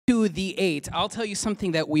Matthew the 8th, I'll tell you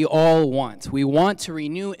something that we all want. We want to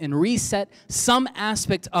renew and reset some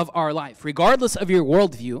aspect of our life. Regardless of your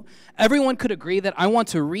worldview, everyone could agree that I want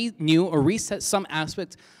to renew or reset some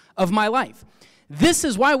aspect of my life. This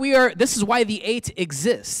is why the 8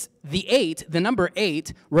 exists. The 8, the number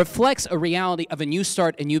 8, reflects a reality of a new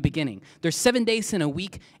start, a new beginning. There's 7 days in a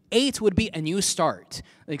week. 8 would be a new start,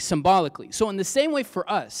 like symbolically. So in the same way for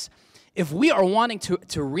us, if we are wanting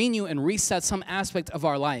to renew and reset some aspect of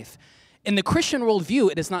our life, in the Christian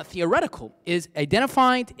worldview, it is not theoretical. It is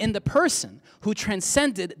identified in the person who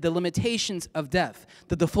transcended the limitations of death,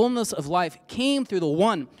 that the fullness of life came through the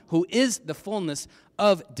one who is the fullness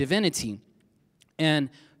of divinity and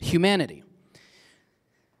humanity.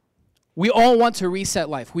 We all want to reset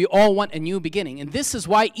life. We all want a new beginning. And this is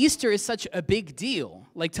why Easter is such a big deal.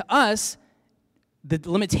 Like to us, the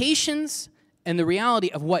limitations and the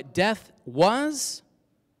reality of what death was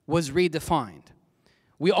redefined.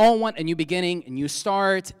 We all want a new beginning, a new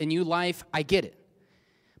start, a new life. I get it.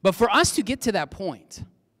 But for us to get to that point,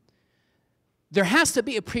 there has to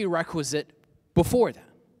be a prerequisite before that.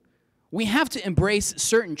 We have to embrace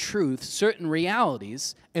certain truths, certain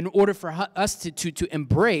realities, in order for us to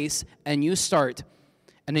embrace a new start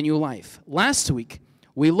and a new life. Last week,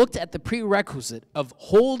 we looked at the prerequisite of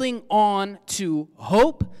holding on to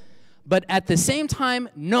hope, but at the same time,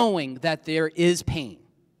 knowing that there is pain.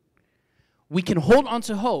 We can hold on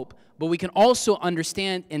to hope, but we can also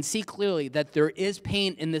understand and see clearly that there is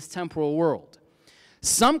pain in this temporal world.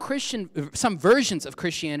 Some versions of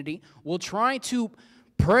Christianity will try to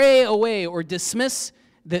pray away or dismiss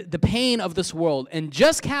the pain of this world and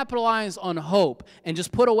just capitalize on hope and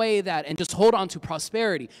just put away that and just hold on to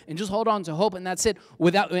prosperity and just hold on to hope and that's it,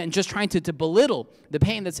 and just trying to belittle the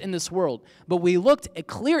pain that's in this world. But we looked at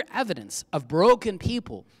clear evidence of broken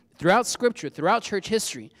people throughout Scripture, throughout church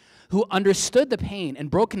history, who understood the pain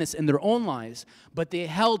and brokenness in their own lives, but they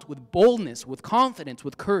held with boldness, with confidence,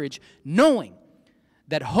 with courage, knowing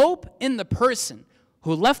that hope in the person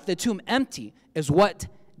who left the tomb empty is what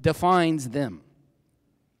defines them.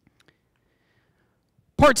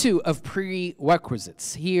 Part 2 of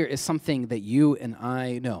prerequisites. Here is something that you and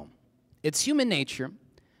I know. It's human nature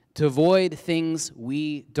to avoid things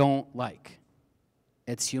we don't like.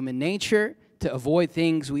 It's human nature to avoid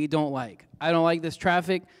things we don't like. I don't like this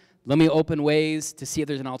traffic. Let me open Waze to see if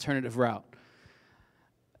there's an alternative route.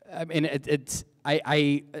 I mean,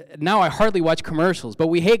 now I hardly watch commercials, but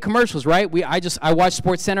we hate commercials, right? I watch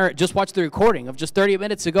SportsCenter, just watch the recording of just 30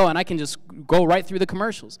 minutes ago, and I can just go right through the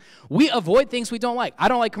commercials. We avoid things we don't like. I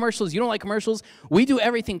don't like commercials. You don't like commercials. We do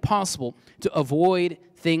everything possible to avoid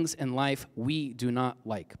things in life we do not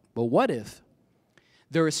like. But what if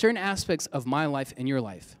there are certain aspects of my life and your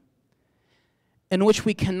life in which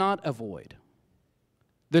we cannot avoid?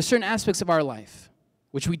 There are certain aspects of our life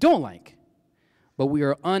which we don't like, but we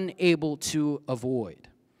are unable to avoid.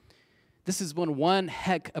 This has been one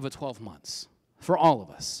heck of a 12 months for all of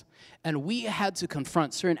us. And we had to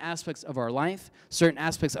confront certain aspects of our life, certain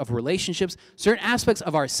aspects of relationships, certain aspects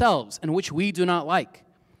of ourselves in which we do not like.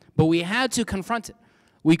 But we had to confront it.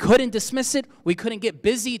 We couldn't dismiss it. We couldn't get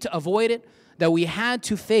busy to avoid it. That we had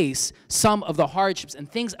to face some of the hardships and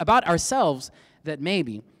things about ourselves that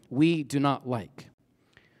maybe we do not like.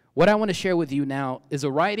 What I want to share with you now is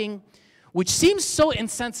a writing which seems so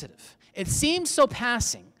insensitive. It seems so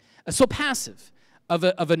passive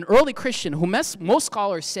of an early Christian who most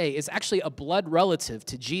scholars say is actually a blood relative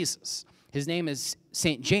to Jesus. His name is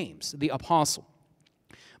St. James, the apostle.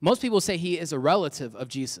 Most people say he is a relative of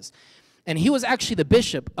Jesus. And he was actually the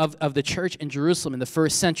bishop of the church in Jerusalem in the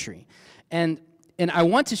 1st century. And I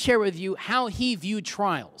want to share with you how he viewed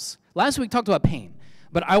trials. Last week we talked about pain.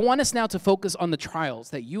 But I want us now to focus on the trials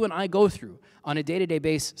that you and I go through on a day-to-day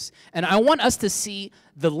basis. And I want us to see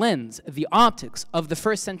the lens, the optics of the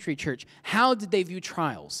 1st century church. How did they view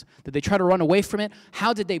trials? Did they try to run away from it?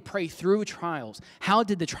 How did they pray through trials? How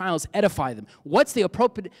did the trials edify them? What's the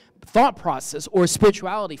appropriate thought process or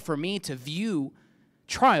spirituality for me to view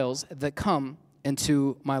trials that come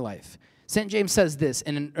into my life? St. James says this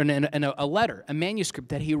in a letter, a manuscript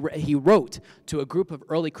that he wrote to a group of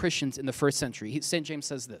early Christians in the 1st century. St. James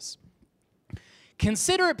says this: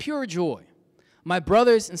 "Consider it pure joy, my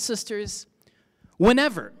brothers and sisters,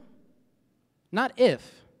 whenever, not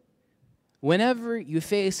if, whenever you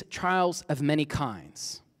face trials of many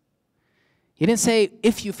kinds." He didn't say,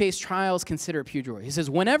 if you face trials, consider it pure joy. He says,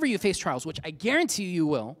 whenever you face trials, which I guarantee you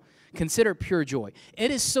will, consider pure joy.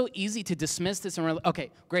 It is so easy to dismiss this and we're like,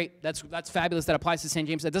 okay, great, that's fabulous, that applies to St.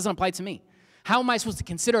 James. That doesn't apply to me. How am I supposed to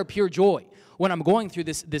consider pure joy when I'm going through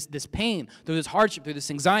this pain, through this hardship, through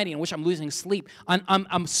this anxiety in which I'm losing sleep?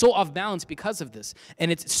 I'm so off balance because of this.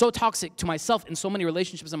 And it's so toxic to myself in so many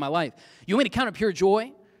relationships in my life. You want me to count pure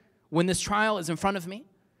joy when this trial is in front of me?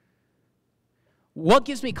 What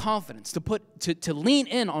gives me confidence to lean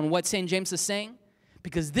in on what St. James is saying?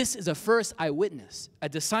 Because this is a first eyewitness, a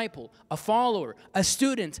disciple, a follower, a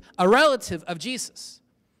student, a relative of Jesus.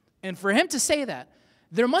 And for him to say that,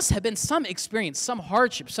 there must have been some experience, some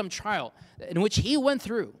hardship, some trial in which he went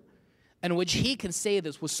through, in which he can say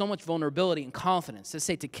this with so much vulnerability and confidence, to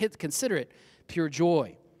say, to consider it pure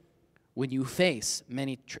joy when you face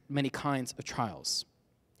many kinds of trials.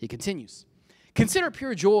 He continues, consider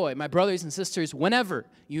pure joy, my brothers and sisters, whenever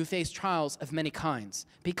you face trials of many kinds,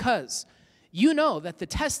 because you know that the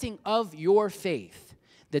testing of your faith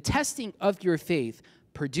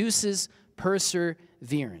produces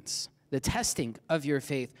perseverance. The testing of your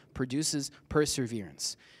faith produces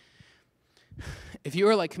perseverance. If you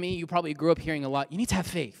were like me, you probably grew up hearing a lot, you need to have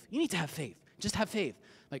faith. You need to have faith. Just have faith.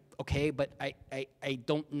 Like, okay, but I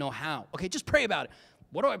don't know how. Okay, just pray about it.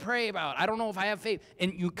 What do I pray about? I don't know if I have faith.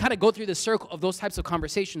 And you kind of go through the circle of those types of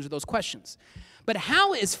conversations or those questions. But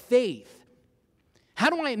how is faith? How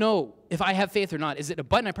do I know if I have faith or not? Is it a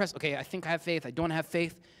button I press? Okay, I think I have faith. I don't have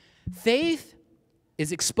faith. Faith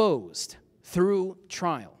is exposed through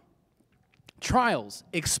trial. Trials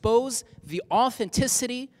expose the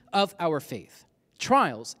authenticity of our faith.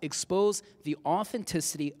 Trials expose the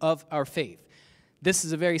authenticity of our faith. This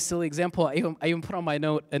is a very silly example. I even put on my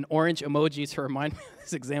note an orange emoji to remind me of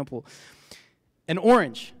this example. An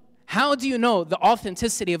orange. How do you know the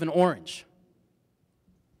authenticity of an orange?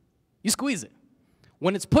 You squeeze it.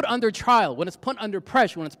 When it's put under trial, when it's put under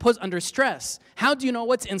pressure, when it's put under stress, how do you know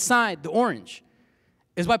what's inside the orange?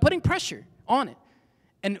 It's by putting pressure on it.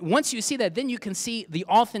 And once you see that, then you can see the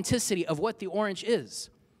authenticity of what the orange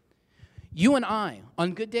is. You and I,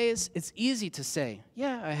 on good days, it's easy to say,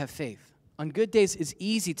 yeah, I have faith. On good days, it's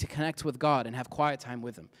easy to connect with God and have quiet time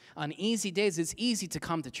with Him. On easy days, it's easy to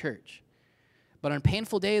come to church. But on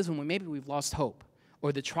painful days when maybe we've lost hope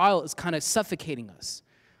or the trial is kind of suffocating us,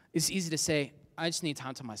 it's easy to say, I just need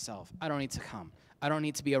time to myself. I don't need to come. I don't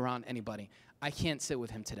need to be around anybody. I can't sit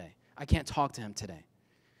with Him today. I can't talk to Him today.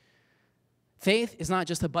 Faith is not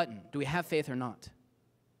just a button. Do we have faith or not?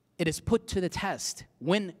 It is put to the test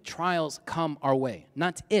when trials come our way.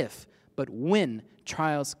 Not if, but when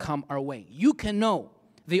trials come our way. You can know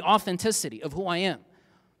the authenticity of who I am.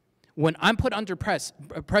 When I'm put under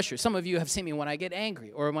pressure, some of you have seen me when I get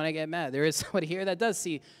angry or when I get mad. There is somebody here that does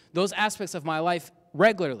see those aspects of my life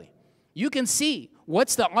regularly. You can see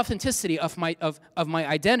what's the authenticity of my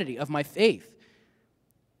identity, of my faith,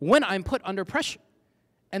 when I'm put under pressure.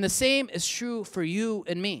 And the same is true for you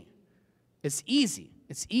and me. It's easy.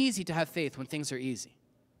 It's easy to have faith when things are easy.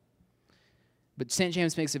 But St.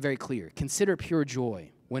 James makes it very clear. Consider pure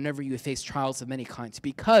joy whenever you face trials of many kinds,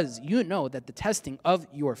 because you know that the testing of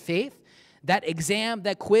your faith, that exam,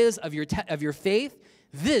 that quiz of your faith,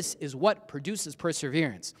 this is what produces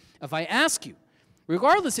perseverance. If I ask you,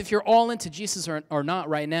 regardless if you're all into Jesus or not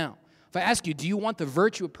right now, if I ask you, do you want the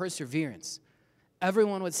virtue of perseverance?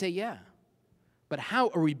 Everyone would say, yeah. But how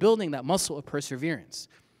are we building that muscle of perseverance?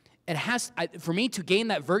 For me to gain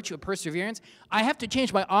that virtue of perseverance, I have to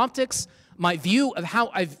change my optics, my view of how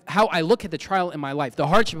I look at the trial in my life, the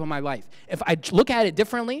hardship of my life. If I look at it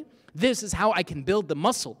differently, this is how I can build the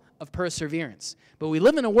muscle of perseverance. But we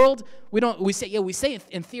live in a world, we say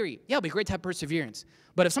in theory, yeah, it'd be great to have perseverance.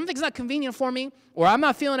 But if something's not convenient for me, or I'm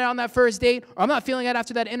not feeling it on that first date, or I'm not feeling it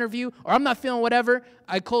after that interview, or I'm not feeling whatever,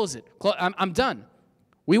 I close it. I'm done.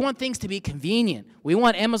 We want things to be convenient. We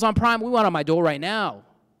want Amazon Prime. We want it on my door right now.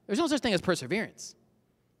 There's no such thing as perseverance.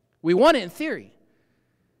 We want it in theory.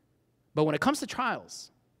 But when it comes to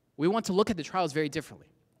trials, we want to look at the trials very differently.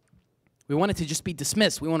 We want it to just be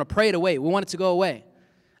dismissed. We want to pray it away. We want it to go away.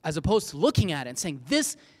 As opposed to looking at it and saying,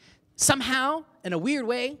 this, somehow, in a weird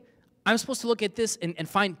way, I'm supposed to look at this and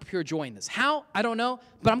find pure joy in this. How? I don't know,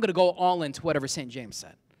 but I'm going to go all into whatever St. James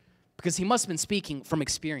said. Because he must have been speaking from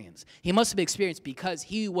experience. He must have been experienced because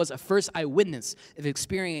he was a first eyewitness of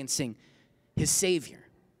experiencing his Savior.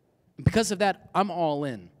 And because of that, I'm all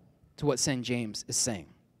in to what St. James is saying.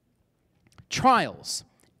 Trials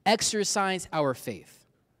exercise our faith.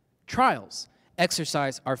 Trials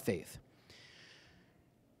exercise our faith.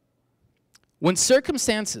 When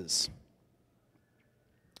circumstances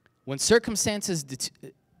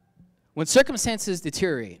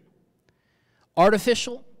deteriorate,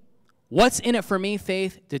 artificial, what's in it for me,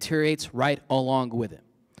 faith, deteriorates right along with it.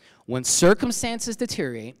 When circumstances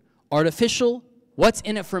deteriorate, artificial what's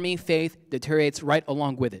in it for me faith deteriorates right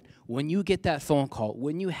along with it. When you get that phone call,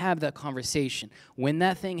 when you have that conversation, when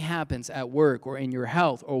that thing happens at work or in your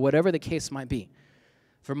health or whatever the case might be,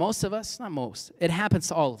 for most of us, not most, it happens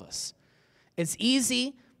to all of us. It's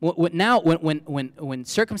easy when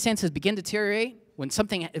circumstances begin to deteriorate, when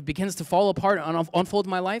something begins to fall apart and unfold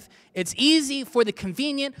in my life, it's easy for the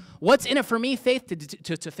convenient, what's in it for me faith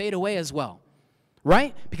to fade away as well.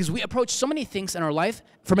 Right? Because we approach so many things in our life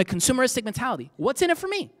from a consumeristic mentality. What's in it for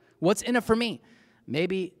me? What's in it for me?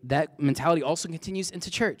 Maybe that mentality also continues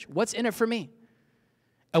into church. What's in it for me?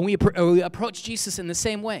 And we approach Jesus in the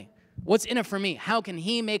same way. What's in it for me? How can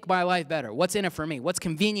he make my life better? What's in it for me? What's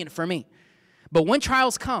convenient for me? But when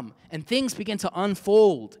trials come and things begin to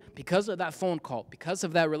unfold because of that phone call, because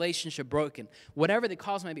of that relationship broken, whatever the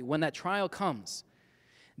cause may be, when that trial comes,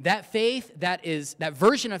 that faith, that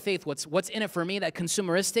version of faith, what's in it for me, that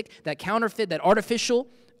consumeristic, that counterfeit, that artificial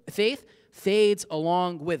faith, fades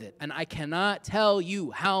along with it. And I cannot tell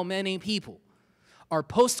you how many people are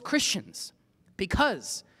post-Christians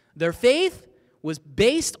because their faith was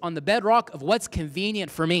based on the bedrock of what's convenient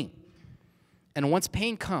for me. And once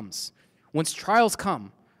pain comes, once trials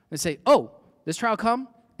come, they say, oh, this trial come,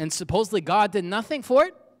 and supposedly God did nothing for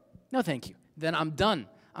it? No, thank you. Then I'm done.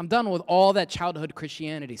 I'm done with all that childhood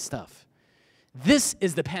Christianity stuff. This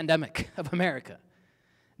is the pandemic of America.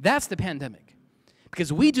 That's the pandemic.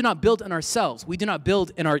 Because we do not build in ourselves. We do not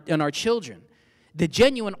build in our children the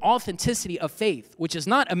genuine authenticity of faith, which is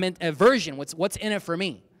not a version, what's in it for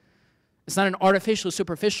me. It's not an artificial,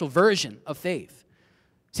 superficial version of faith.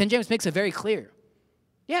 St. James makes it very clear.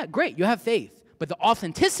 Yeah, great, you have faith, but the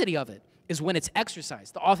authenticity of it is when it's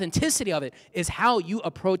exercised. The authenticity of it is how you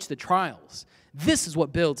approach the trials. This is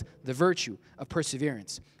what builds the virtue of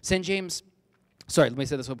perseverance. St. James, let me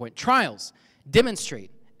say this one point. Trials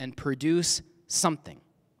demonstrate and produce something.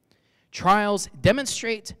 Trials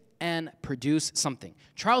demonstrate and produce something.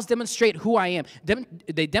 Trials demonstrate who I am.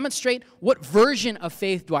 They demonstrate what version of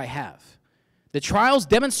faith do I have. The trials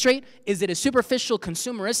demonstrate, is it a superficial,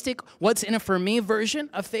 consumeristic, what's in it for me version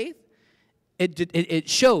of faith? It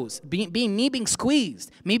shows, being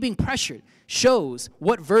squeezed, me being pressured, shows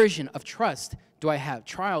what version of trust do I have.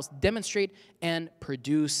 Trials demonstrate and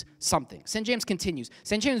produce something. St. James continues.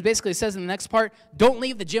 St. James basically says in the next part, don't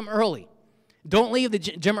leave the gym early. Don't leave the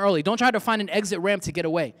gym early. Don't try to find an exit ramp to get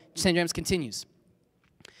away. St. James continues.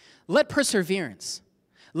 Let perseverance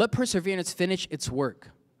finish its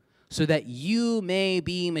work, so that you may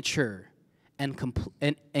be mature and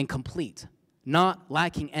complete, not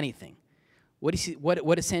lacking anything. What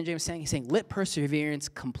is St. James saying? He's saying, let perseverance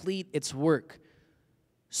complete its work,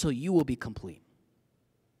 so you will be complete.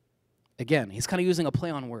 Again, he's kind of using a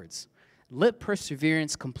play on words. Let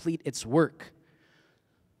perseverance complete its work,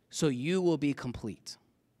 so you will be complete.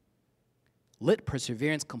 Let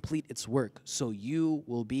perseverance complete its work, so you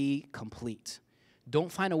will be complete.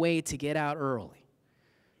 Don't find a way to get out early.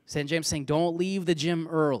 St. James saying, don't leave the gym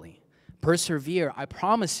early. Persevere. I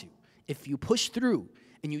promise you, if you push through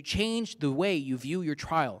and you change the way you view your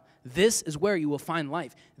trial, this is where you will find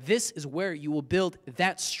life. This is where you will build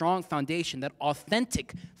that strong foundation, that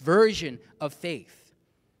authentic version of faith,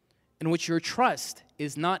 in which your trust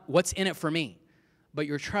is not what's in it for me, but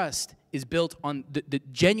your trust is built on the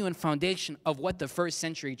genuine foundation of what the first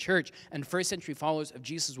century church and first century followers of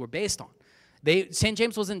Jesus were based on. St.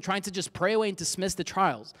 James wasn't trying to just pray away and dismiss the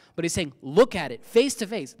trials, but he's saying, look at it face to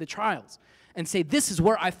face, the trials, and say, this is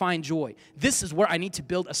where I find joy. This is where I need to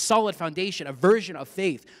build a solid foundation, a version of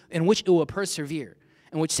faith in which it will persevere.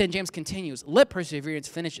 In which St. James continues, let perseverance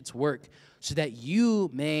finish its work, so that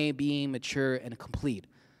you may be mature and complete,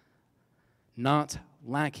 not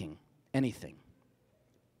lacking anything.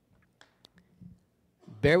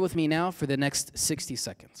 Bear with me now for the next 60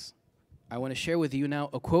 seconds. I want to share with you now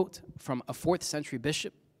a quote from a 4th century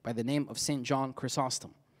bishop by the name of St. John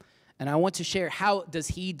Chrysostom. And I want to share, how does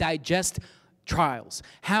he digest trials?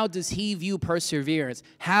 How does he view perseverance?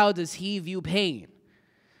 How does he view pain?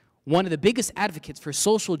 One of the biggest advocates for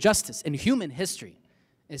social justice in human history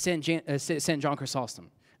is St. John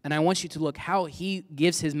Chrysostom. And I want you to look how he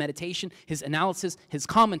gives his meditation, his analysis, his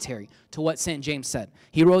commentary to what St. James said.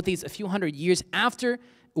 He wrote these a few hundred years after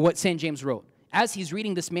what St. James wrote. As he's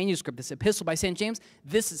reading this manuscript, this epistle by St. James,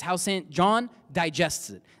 this is how St. John digests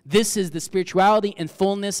it. This is the spirituality and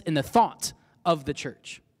fullness in the thought of the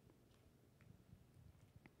church.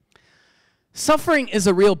 Suffering is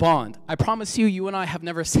a real bond. I promise you, you and I have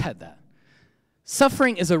never said that.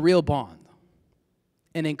 Suffering is a real bond,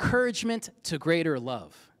 an encouragement to greater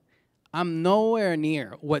love. I'm nowhere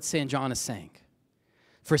near what St. John is saying.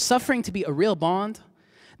 For suffering to be a real bond,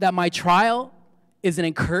 that my trial is an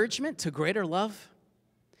encouragement to greater love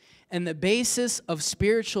and the basis of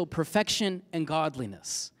spiritual perfection and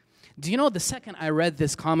godliness. Do you know the second I read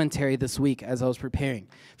this commentary this week as I was preparing,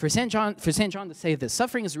 for St. John to say this,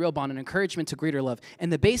 suffering is a real bond, an encouragement to greater love,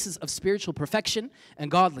 and the basis of spiritual perfection and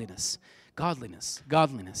godliness. Godliness,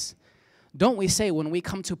 godliness. Don't we say when we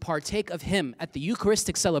come to partake of Him at the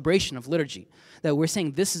Eucharistic celebration of liturgy that we're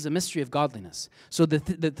saying this is a mystery of godliness? So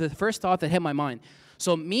the first thought that hit my mind,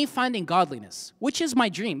 so me finding godliness, which is my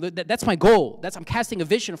dream, that's my goal, I'm casting a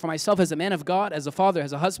vision for myself as a man of God, as a father,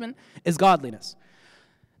 as a husband, is godliness.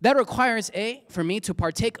 That requires, for me to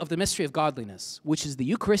partake of the mystery of godliness, which is the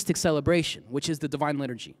Eucharistic celebration, which is the divine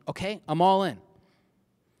liturgy. Okay? I'm all in.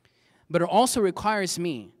 But it also requires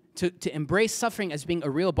me to embrace suffering as being a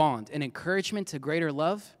real bond, an encouragement to greater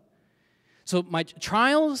love. So my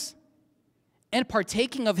trials and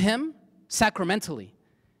partaking of Him sacramentally,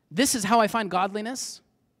 this is how I find godliness.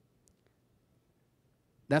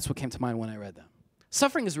 That's what came to mind when I read that.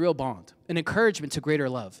 Suffering is a real bond, an encouragement to greater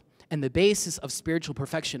love, and the basis of spiritual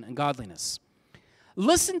perfection and godliness.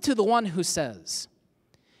 Listen to the one who says,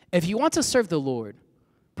 if you want to serve the Lord,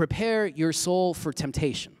 prepare your soul for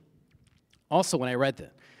temptation. Also, when I read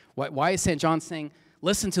that, why is St. John saying,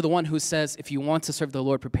 listen to the one who says, if you want to serve the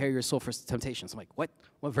Lord, prepare your soul for temptation? So I'm like,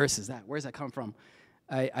 what verse is that? Where does that come from?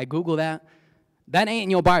 I Google that. That ain't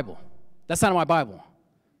in your Bible. That's not in my Bible.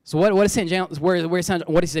 So what is St. John,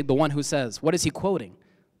 what is he, the one who says? What is he quoting?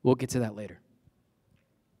 We'll get to that later.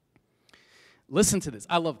 Listen to this.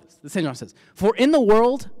 I love this. The St. John says, for in the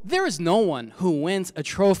world, there is no one who wins a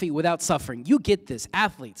trophy without suffering. You get this.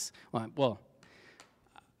 Athletes. Well,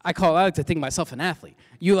 I like to think myself an athlete.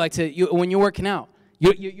 When you're working out,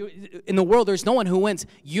 in the world, there's no one who wins.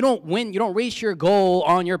 You don't win. You don't reach your goal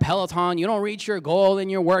on your Peloton. You don't reach your goal in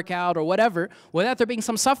your workout or whatever without there being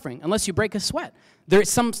some suffering, unless you break a sweat.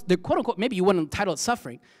 There's quote unquote, maybe you wouldn't title it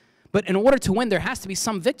suffering, but in order to win, there has to be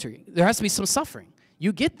some victory. There has to be some suffering.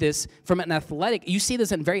 You get this from an athletic, you see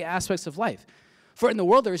this in various aspects of life. For in the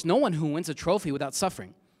world there is no one who wins a trophy without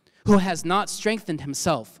suffering, who has not strengthened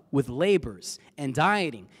himself with labors and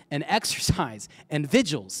dieting and exercise and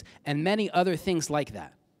vigils and many other things like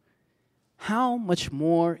that. How much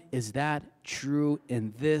more is that true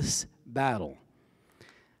in this battle?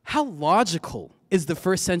 How logical is the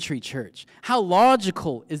first century church? How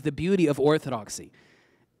logical is the beauty of orthodoxy?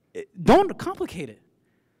 Don't complicate it.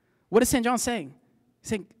 What is St. John saying? He's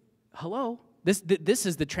saying, hello, this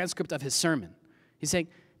is the transcript of his sermon. He's saying,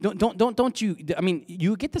 don't you, I mean,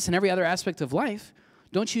 you get this in every other aspect of life.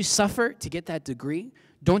 Don't you suffer to get that degree?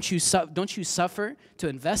 Don't you suffer to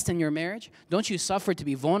invest in your marriage? Don't you suffer to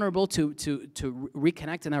be vulnerable to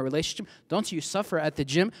reconnect in that relationship? Don't you suffer at the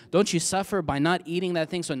gym? Don't you suffer by not eating that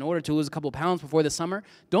thing so in order to lose a couple pounds before the summer?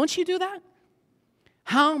 Don't you do that?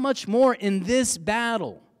 How much more in this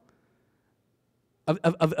battle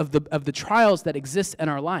of the trials that exist in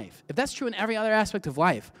our life? If that's true in every other aspect of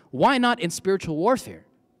life, why not in spiritual warfare?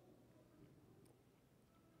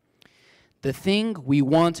 The thing we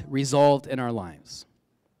want resolved in our lives,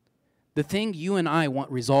 the thing you and I want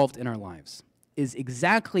resolved in our lives, is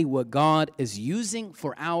exactly what God is using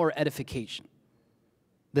for our edification.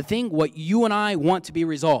 The thing what you and I want to be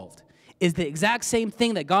resolved is the exact same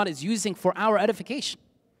thing that God is using for our edification.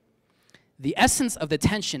 The essence of the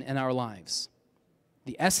tension in our lives,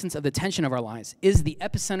 the essence of the tension of our lives is the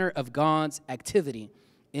epicenter of God's activity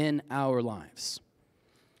in our lives.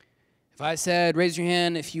 If I said, raise your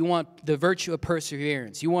hand if you want the virtue of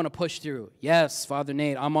perseverance, you want to push through. Yes, Father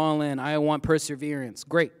Nate, I'm all in. I want perseverance.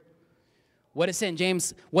 Great. What is St.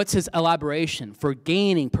 James, what's his elaboration for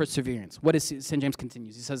gaining perseverance? What is St. James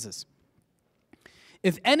continues? He says this.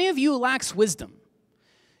 If any of you lacks wisdom,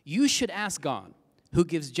 you should ask God, who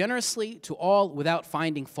gives generously to all without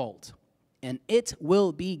finding fault, and it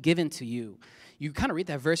will be given to you. You kind of read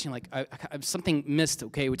that verse and you're like, I've something missed,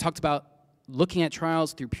 okay? We talked about looking at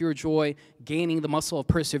trials through pure joy, gaining the muscle of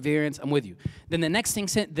perseverance. I'm with you. Then the next thing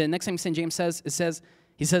St. James says,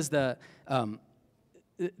 he says to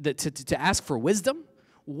ask for wisdom.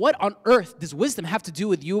 What on earth does wisdom have to do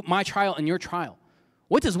with you, my trial, and your trial?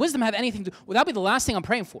 What does wisdom have anything to do? Well, that'll be the last thing I'm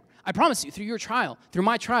praying for. I promise you, through your trial, through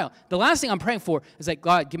my trial, the last thing I'm praying for is like,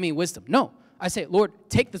 God, give me wisdom. No. I say, Lord,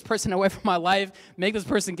 take this person away from my life, make this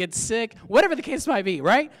person get sick, whatever the case might be,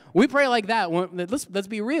 right? We pray like that. Let's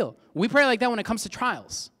be real. We pray like that when it comes to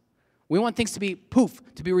trials. We want things to be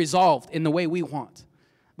to be resolved in the way we want.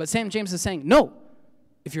 But St. James is saying, no,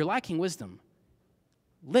 if you're lacking wisdom,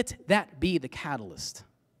 let that be the catalyst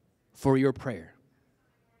for your prayer.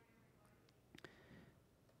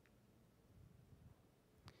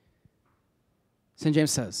 St.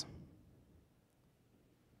 James says,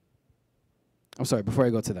 I'm sorry, before I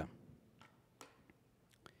go to that.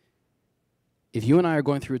 If you and I are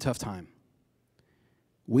going through a tough time,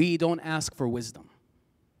 we don't ask for wisdom.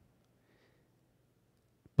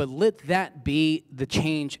 But let that be the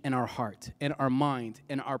change in our heart, in our mind,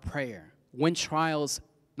 in our prayer. When trials,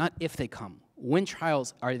 not if they come, when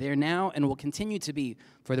trials are there now and will continue to be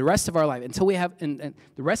for the rest of our life, until we have in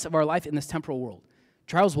the rest of our life in this temporal world,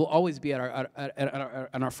 trials will always be at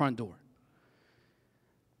our front door.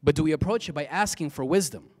 But do we approach it by asking for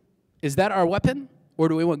wisdom? Is that our weapon? Or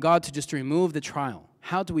do we want God to just remove the trial?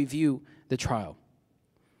 How do we view the trial?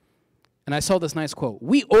 And I saw this nice quote.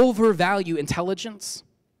 We overvalue intelligence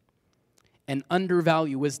and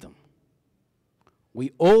undervalue wisdom. We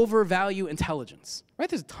overvalue intelligence. Right?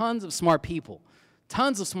 There's tons of smart people.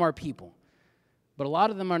 But a lot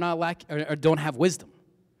of them are not or don't have wisdom.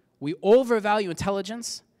 We overvalue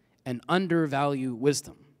intelligence and undervalue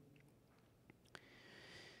wisdom.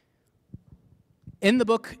 In the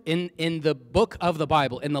book, in the book of the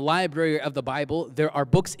Bible, in the library of the Bible, there are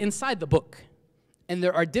books inside the book. And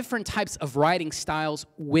there are different types of writing styles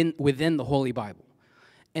within the Holy Bible.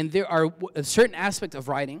 And there are a certain aspect of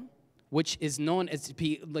writing, which is known as to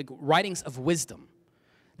be like writings of wisdom,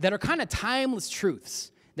 that are kind of timeless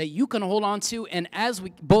truths that you can hold on to. And as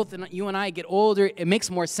we both, you and I, get older, it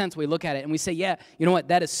makes more sense when we look at it and we say, yeah, you know what,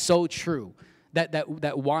 that is so true.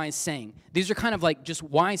 That wise saying. These are kind of like just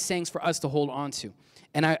wise sayings for us to hold on to.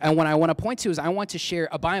 And what I want to point to is I want to share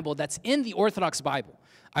a Bible that's in the Orthodox Bible.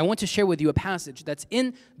 I want to share with you a passage that's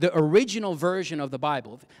in the original version of the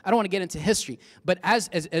Bible. I don't want to get into history, but as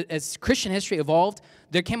Christian history evolved,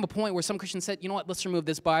 there came a point where some Christians said, you know what, let's remove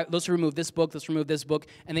this Bible, let's remove this book,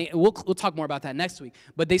 and we'll talk more about that next week.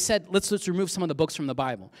 But they said, let's remove some of the books from the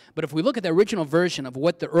Bible. But if we look at the original version of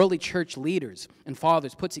what the early church leaders and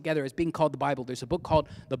fathers put together as being called the Bible, there's a book called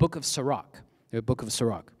the Book of Sirach. The Book of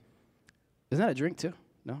Sirach. Isn't that a drink too?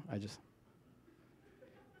 No,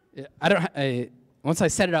 once I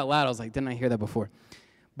said it out loud, I was like, didn't I hear that before?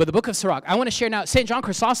 But the Book of Sirach. I want to share now St. John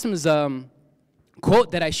Chrysostom's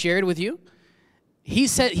quote that I shared with you. He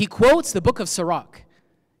quotes the Book of Sirach.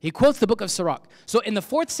 So in the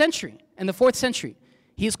 4th century,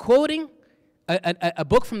 he's quoting a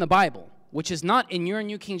book from the Bible, which is not in your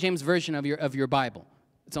New King James Version of your Bible.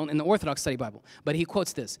 It's in the Orthodox Study Bible. But he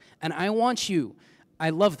quotes this. And I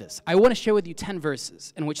love this. I want to share with you 10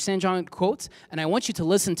 verses in which St. John quotes, and I want you to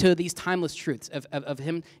listen to these timeless truths of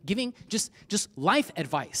him giving just life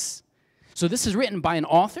advice. So this is written by an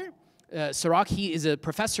author. Sirach, he is a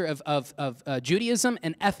professor of Judaism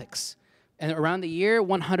and ethics, and around the year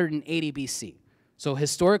 180 BC. So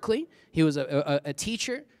historically, he was a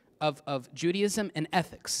teacher of Judaism and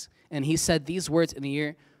ethics, and he said these words in the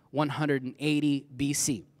year 180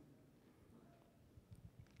 BC.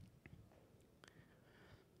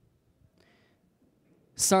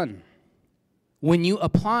 Son, when you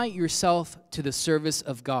apply yourself to the service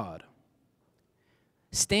of God,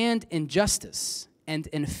 stand in justice and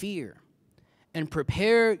in fear, and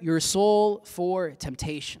prepare your soul for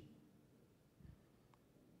temptation.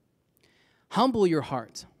 Humble your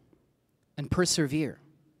heart and persevere.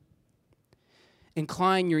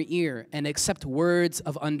 Incline your ear and accept words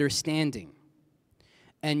of understanding.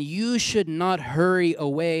 And you should not hurry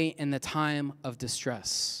away in the time of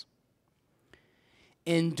distress.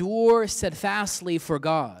 Endure steadfastly for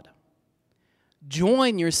God.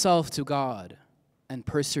 Join yourself to God and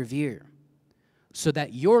persevere, so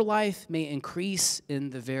that your life may increase in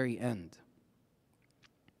the very end.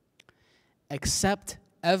 Accept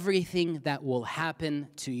everything that will happen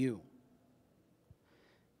to you.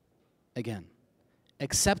 Again,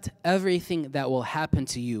 accept everything that will happen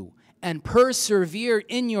to you, and persevere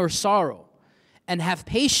in your sorrow, and have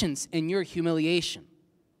patience in your humiliation.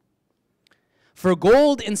 For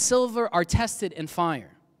gold and silver are tested in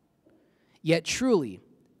fire, yet truly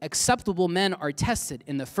acceptable men are tested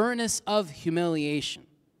in the furnace of humiliation.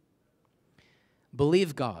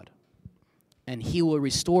 Believe God, and he will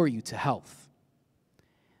restore you to health.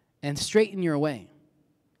 And straighten your way,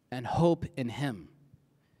 and hope in him.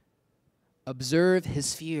 Observe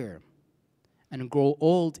his fear, and grow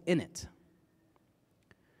old in it.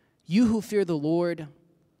 You who fear the Lord,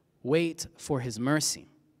 wait for his mercy.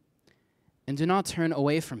 And do not turn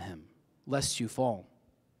away from him, lest you fall.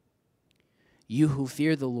 You who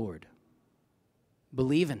fear the Lord,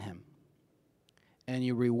 believe in him, and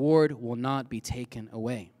your reward will not be taken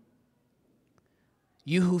away.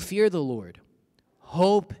 You who fear the Lord,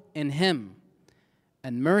 hope in him,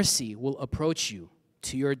 and mercy will approach you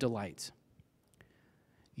to your delight.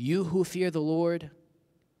 You who fear the Lord,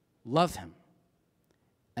 love him,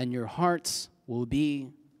 and your hearts will be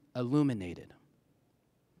illuminated.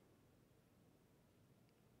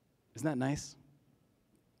 Isn't that nice?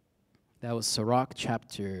 That was Sirach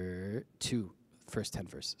chapter 2, first 10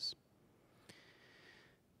 verses.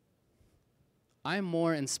 I'm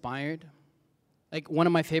more inspired. Like, one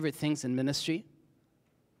of my favorite things in ministry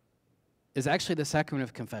is actually the sacrament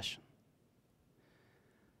of confession.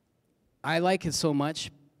 I like it so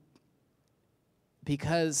much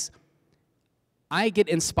because I get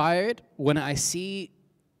inspired when I see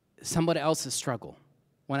somebody else's struggle,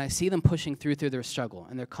 when I see them pushing through their struggle,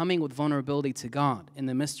 and they're coming with vulnerability to God in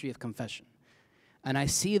the mystery of confession, and I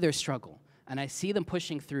see their struggle, and I see them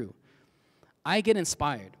pushing through, I get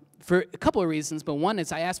inspired for a couple of reasons, but one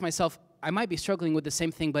is I ask myself, I might be struggling with the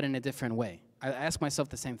same thing, but in a different way. I ask myself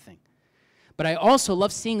the same thing. But I also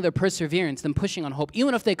love seeing their perseverance, them pushing on hope,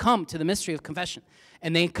 even if they come to the mystery of confession,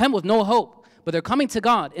 and they come with no hope, but they're coming to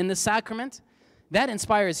God in the sacrament. That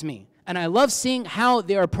inspires me. And I love seeing how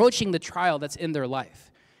they're approaching the trial that's in their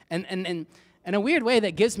life. And in a weird way,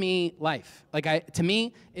 that gives me life. Like, to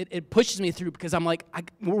me, it pushes me through, because I'm like,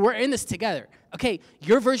 we're in this together. Okay,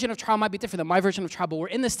 your version of trial might be different than my version of trial, but we're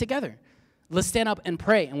in this together. Let's stand up and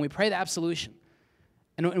pray, and we pray the absolution.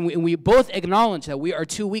 And we both acknowledge that we are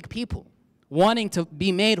two weak people, wanting to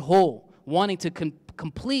be made whole, wanting to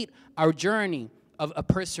complete our journey of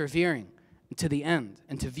persevering to the end,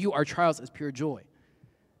 and to view our trials as pure joy.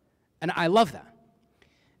 And I love that.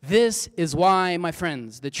 This is why, my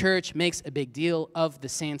friends, the church makes a big deal of the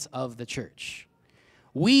saints of the church.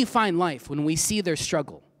 We find life when we see their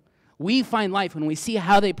struggle. We find life when we see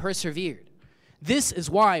how they persevered. This is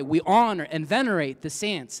why we honor and venerate the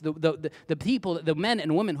saints, the people, the men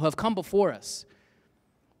and women who have come before us.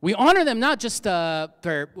 We honor them not just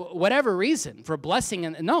for whatever reason, for blessing,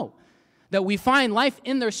 and no, that we find life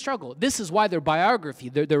in their struggle. This is why their biography,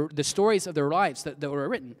 the stories of their lives that were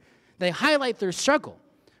written, they highlight their struggle.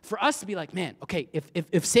 For us to be like, man, okay,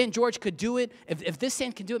 if St. George could do it, if this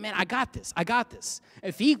saint can do it, man, I got this.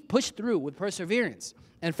 If he pushed through with perseverance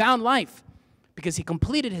and found life because he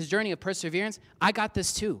completed his journey of perseverance, I got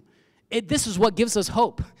this too. This is what gives us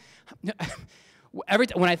hope.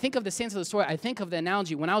 When I think of the saints of the story, I think of the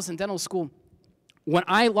analogy when I was in dental school. When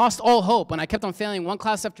I lost all hope, when I kept on failing one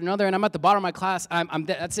class after another, and I'm at the bottom of my class,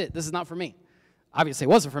 that's it. This is not for me. Obviously, it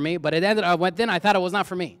wasn't for me, but it ended. I went in. I thought it was not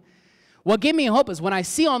for me. What gave me hope is when I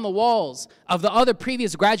see on the walls of the other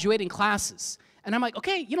previous graduating classes, and I'm like,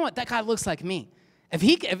 okay, you know what? That guy looks like me.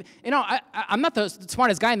 I'm not the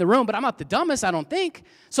smartest guy in the room, but I'm not the dumbest, I don't think.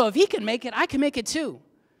 So if he can make it, I can make it too.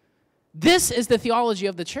 This is the theology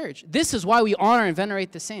of the church. This is why we honor and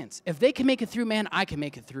venerate the saints. If they can make it through, man, I can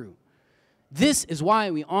make it through. This is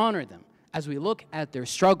why we honor them as we look at their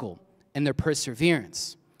struggle and their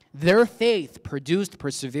perseverance. Their faith produced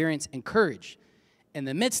perseverance and courage in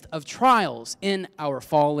the midst of trials in our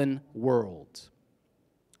fallen world.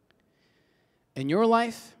 In your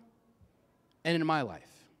life and in my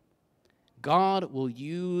life, God will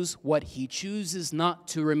use what he chooses not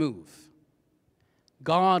to remove.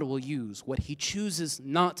 God will use what he chooses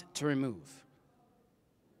not to remove.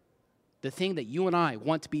 The thing that you and I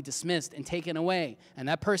want to be dismissed and taken away, and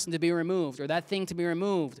that person to be removed, or that thing to be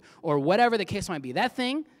removed, or whatever the case might be, that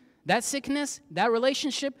thing, that sickness, that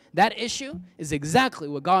relationship, that issue is exactly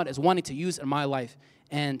what God is wanting to use in my life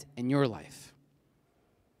and in your life.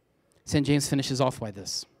 St. James finishes off by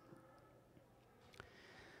this.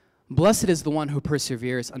 Blessed is the one who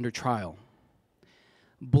perseveres under trial.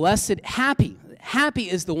 Happy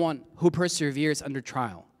is the one who perseveres under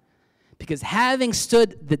trial. Because having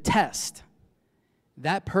stood the test,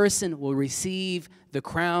 that person will receive the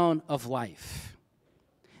crown of life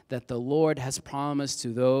that the Lord has promised to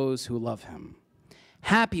those who love him.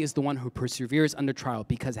 Happy is the one who perseveres under trial,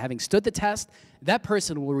 because having stood the test, that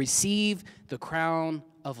person will receive the crown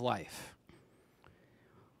of life.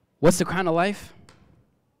 What's the crown of life?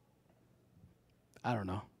 I don't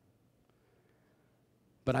know.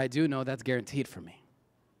 But I do know that's guaranteed for me.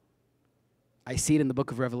 I see it in the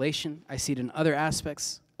book of Revelation. I see it in other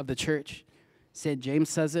aspects of the church. St. James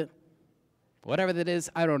says it. Whatever that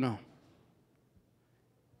is, I don't know.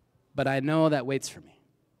 But I know that waits for me.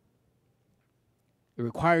 It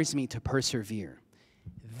requires me to persevere.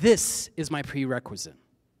 This is my prerequisite.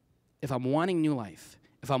 If I'm wanting new life,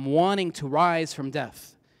 if I'm wanting to rise from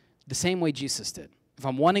death, the same way Jesus did, if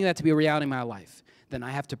I'm wanting that to be a reality in my life, then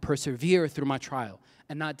I have to persevere through my trial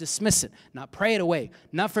and not dismiss it, not pray it away,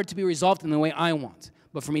 not for it to be resolved in the way I want,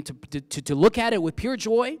 but for me to look at it with pure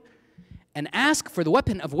joy and ask for the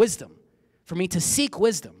weapon of wisdom, for me to seek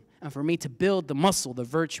wisdom, and for me to build the muscle, the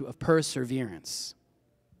virtue of perseverance.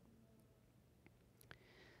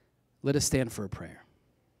 Let us stand for a prayer.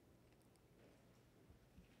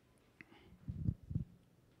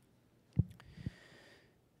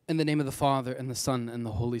 In the name of the Father, and the Son, and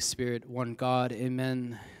the Holy Spirit, one God,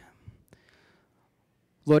 amen.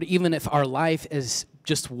 Lord, even if our life is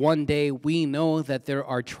just one day, we know that there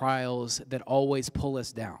are trials that always pull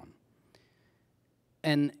us down.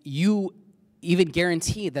 And you even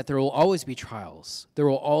guarantee that there will always be trials. There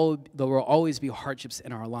will always be hardships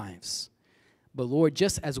in our lives. But Lord,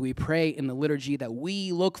 just as we pray in the liturgy that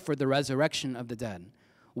we look for the resurrection of the dead,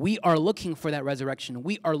 we are looking for that resurrection.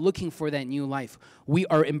 We are looking for that new life. We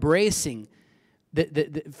are embracing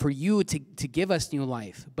for you to give us new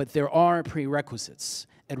life. But there are prerequisites.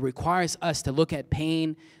 It requires us to look at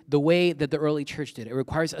pain the way that the early church did. It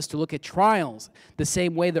requires us to look at trials the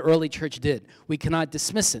same way the early church did. We cannot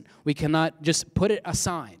dismiss it. We cannot just put it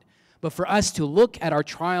aside. But for us to look at our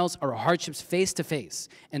trials, our hardships face to face,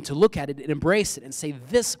 and to look at it and embrace it and say,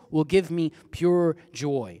 this will give me pure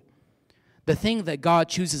joy. The thing that God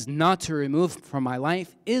chooses not to remove from my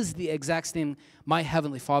life is the exact thing my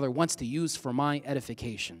Heavenly Father wants to use for my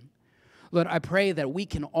edification. Lord, I pray that we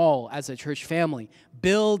can all, as a church family,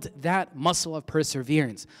 build that muscle of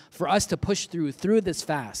perseverance for us to push through this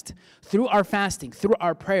fast, through our fasting, through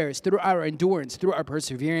our prayers, through our endurance, through our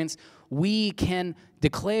perseverance. We can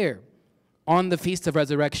declare on the Feast of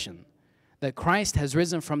Resurrection that Christ has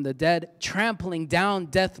risen from the dead, trampling down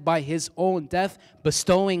death by his own death,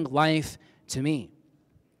 bestowing life to me.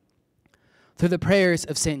 Through the prayers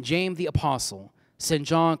of St. James the Apostle, St.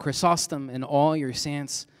 John Chrysostom, and all your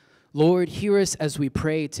saints, Lord, hear us as we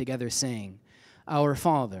pray together, saying, Our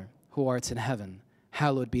Father, who art in heaven,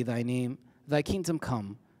 hallowed be thy name. Thy kingdom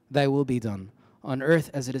come, thy will be done, on earth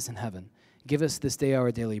as it is in heaven. Give us this day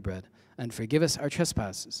our daily bread, and forgive us our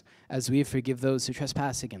trespasses, as we forgive those who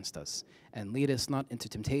trespass against us. And lead us not into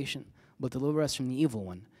temptation, but deliver us from the evil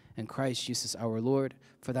one. And Christ Jesus our Lord,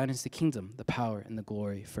 for thine is the kingdom, the power, and the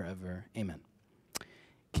glory forever. Amen.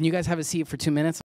 Can you guys have a seat for 2 minutes?